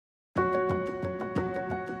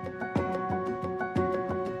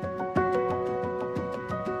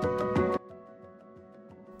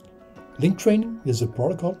Link training is a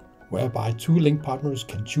protocol whereby two link partners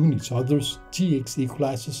can tune each other's TX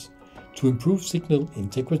equalizers to improve signal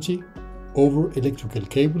integrity over electrical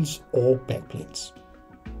cables or backplanes.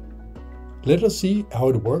 Let us see how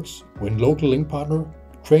it works when local link partner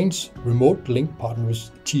trains remote link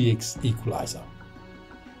partner's TX equalizer.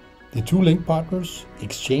 The two link partners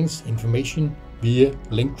exchange information via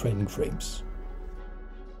link training frames.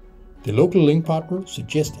 The local link partner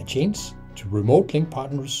suggests a change to remote link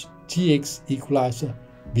partner's TX equalizer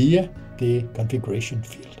via the configuration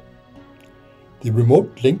field. The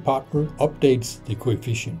remote link partner updates the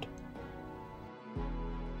coefficient.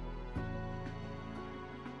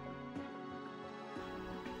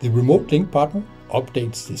 The remote link partner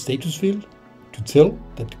updates the status field to tell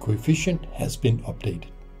that the coefficient has been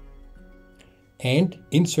updated and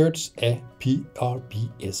inserts a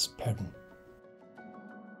PRBS pattern.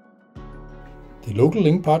 The local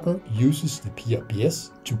link partner uses the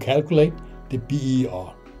PRBS to calculate the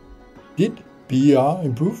BER. Did BER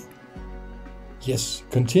improve? Yes,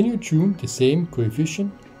 continue tune the same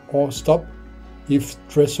coefficient or stop if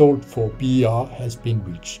threshold for BER has been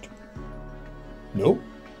reached. No,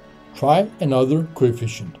 try another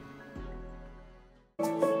coefficient.